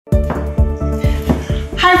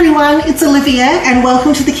Hi everyone, it's Olivia and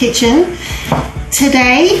welcome to the kitchen.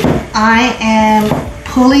 Today I am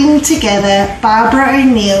pulling together Barbara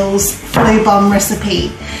O'Neill's flu bomb recipe.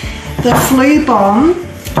 The flu bomb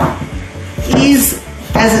is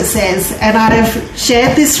as it says, and I've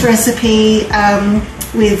shared this recipe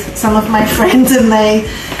with some of my friends, and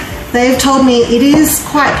they've told me it is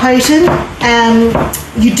quite potent and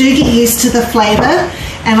you do get used to the flavour,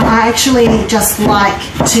 and I actually just like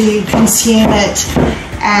to consume it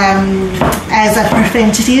as a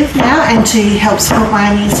preventative now and to help support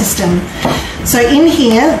my immune system. So in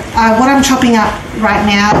here, what I'm chopping up right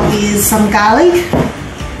now is some garlic.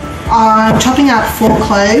 I'm chopping up 4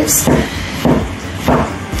 cloves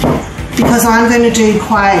because I'm going to do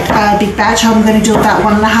quite a big batch. I'm going to do about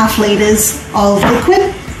 1.5 litres of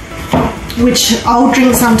liquid, which I'll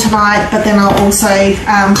drink some tonight, but then I'll also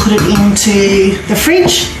put it into the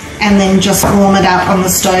fridge and then just warm it up on the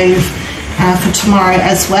stove for tomorrow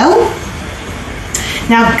as well.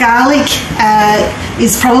 Now garlic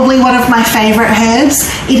is probably one of my favourite herbs.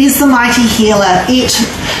 It is the mighty healer. It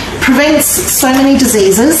prevents so many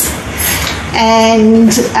diseases and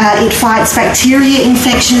it fights bacteria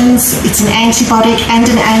infections. It's an antibiotic and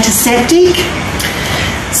an antiseptic.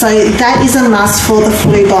 So that is a must for the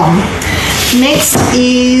flu bomb. Next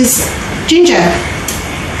is ginger.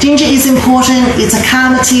 Ginger is important. It's a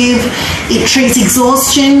calmative. It treats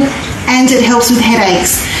exhaustion and it helps with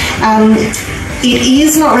headaches. It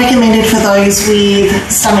is not recommended for those with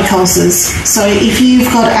stomach ulcers. So if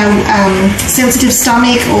you've got a sensitive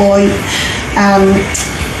stomach, or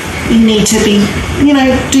you need to be,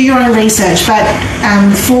 do your own research. But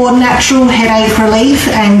for natural headache relief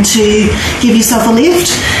and to give yourself a lift,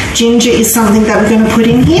 ginger is something that we're going to put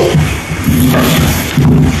in here.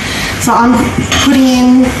 So I'm putting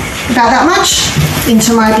in about that much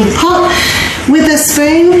into my big pot. With a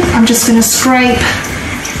spoon, I'm just going to scrape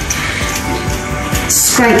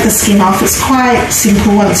the skin off. It's quite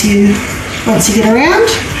simple once you get around.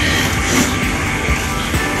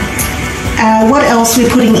 What else we're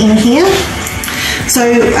putting in here? So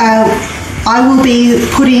I will be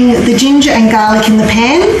putting the ginger and garlic in the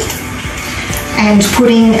pan and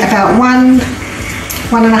putting about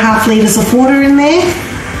 1.5 litres of water in there,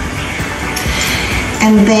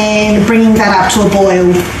 and then bringing that up to a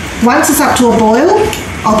boil. Once it's up to a boil,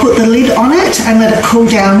 I'll put the lid on it and let it cool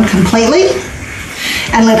down completely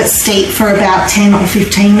and let it steep for about 10 or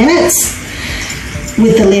 15 minutes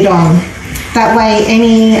with the lid on. That way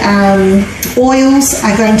any oils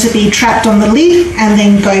are going to be trapped on the lid and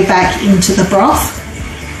then go back into the broth.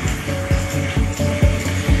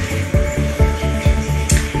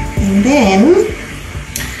 And then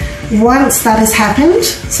once that has happened,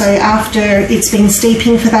 so after it's been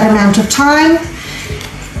steeping for that amount of time,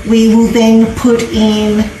 we will then put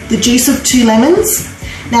in the juice of 2 lemons.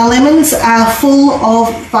 Now lemons are full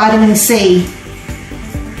of vitamin C.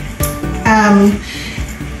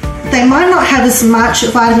 They might not have as much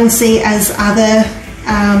vitamin C as other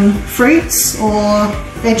fruits or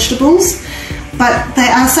vegetables, but they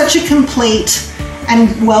are such a complete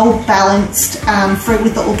and well-balanced fruit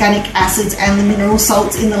with the organic acids and the mineral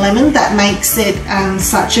salts in the lemon that makes it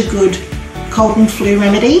such a good cold and flu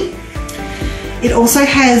remedy. It also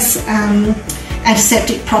has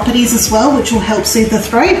antiseptic properties as well, which will help soothe the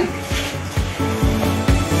throat.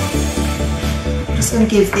 I'm just going to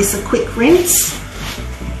give this a quick rinse.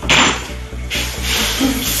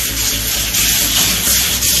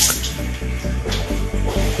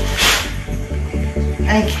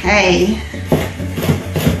 Okay.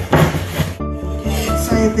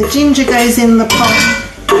 So the ginger goes in the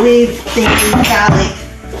pot with the garlic.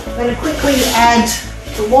 I'm going to quickly add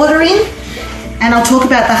the water in, and I'll talk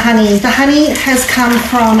about the honey. The honey has come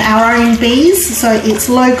from our own bees, so it's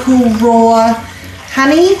local raw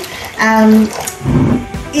honey.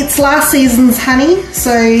 It's last season's honey,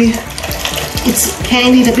 so it's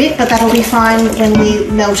candied a bit, but that'll be fine when we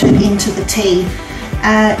melt it into the tea.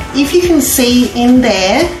 If you can see in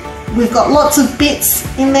there, we've got lots of bits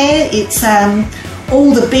in there. It's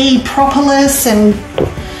all the bee propolis and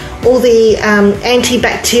all the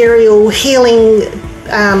antibacterial healing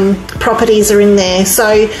properties are in there.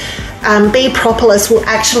 So bee propolis will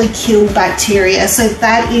actually kill bacteria, so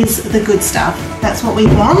that is the good stuff. That's what we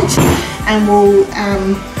want, and we'll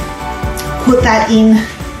put that in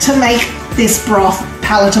to make this broth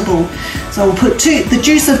palatable. So we'll put the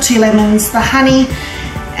juice of 2 lemons, the honey,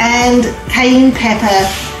 and cayenne pepper.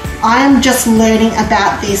 I am just learning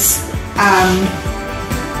about this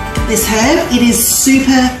this herb. It is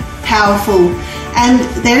super powerful, and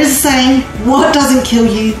there is a saying, what doesn't kill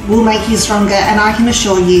you will make you stronger, and I can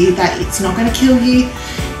assure you that it's not going to kill you.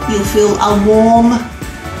 You'll feel a warm,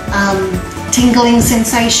 tingling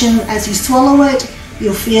sensation as you swallow it.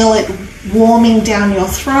 You'll feel it warming down your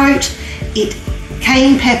throat.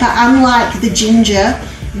 Cayenne pepper, unlike the ginger,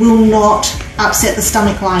 will not upset the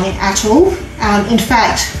stomach lining at all. In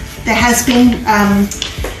fact, there has been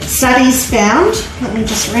studies found, let me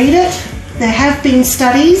just read it. There have been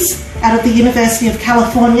studies out of the University of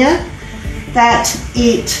California that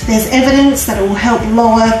there's evidence that it will help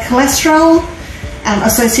lower cholesterol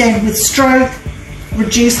associated with stroke,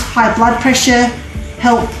 reduce high blood pressure,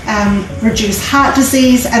 help reduce heart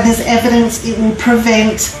disease, and there's evidence it will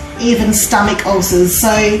prevent even stomach ulcers.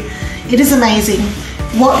 So it is amazing.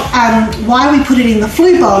 Why we put it in the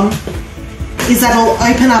flu bomb is that it'll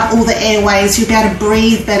open up all the airways. You'll be able to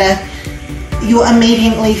breathe better. You'll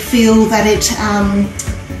immediately feel that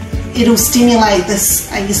it'll stimulate your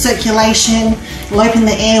circulation, it'll open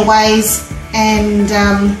the airways, and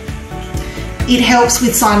it helps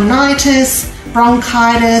with sinusitis,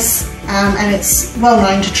 bronchitis, and it's well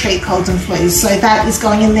known to treat colds and flus. So that is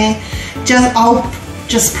going in there. I'll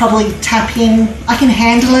just probably tap in. I can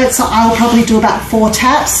handle it, so I'll probably do about 4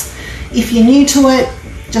 taps. If you're new to it,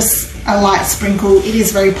 just a light sprinkle. It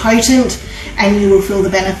is very potent and you will feel the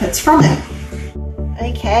benefits from it.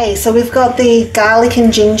 Okay, so we've got the garlic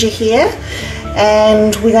and ginger here,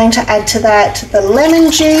 and we're going to add to that the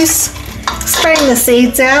lemon juice. Spraying the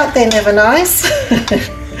seeds out, they're never nice.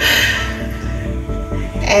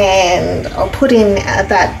 And I'll put in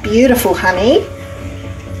that beautiful honey.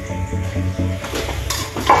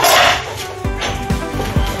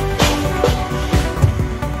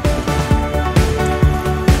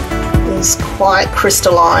 It's quite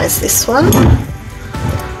crystallized, this one.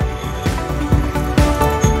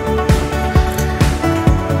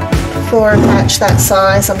 For a batch that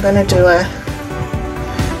size, I'm going to do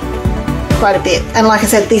quite a bit, and like I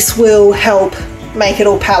said, this will help make it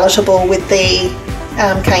all palatable with the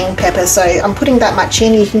cayenne pepper. So I'm putting that much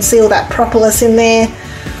in. You can see all that propolis in there.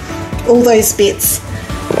 All those bits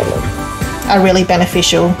are really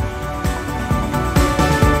beneficial.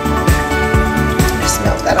 Just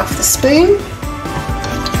melt that off the spoon,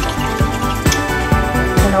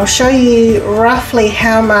 and I'll show you roughly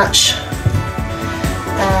how much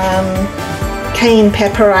cayenne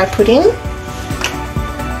pepper I put in.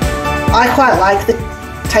 I quite like the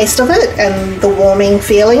taste of it and the warming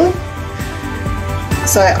feeling,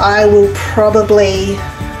 so I will probably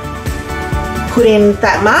put in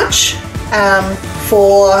that much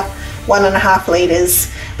for 1.5 litres.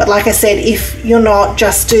 But like I said, if you're not,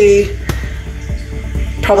 just do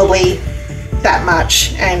probably that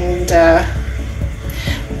much, and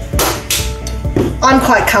I'm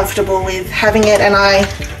quite comfortable with having it, and I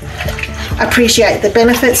appreciate the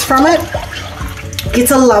benefits from it.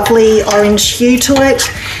 It's a lovely orange hue to it.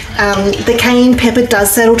 The cayenne pepper does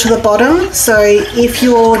settle to the bottom, so if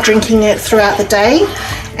you're drinking it throughout the day,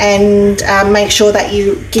 and make sure that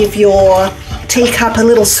you give your teacup a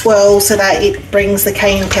little swirl so that it brings the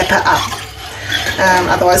cayenne pepper up.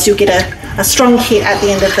 Otherwise you'll get a strong hit at the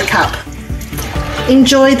end of the cup.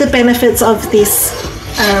 Enjoy the benefits of this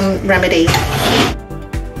remedy.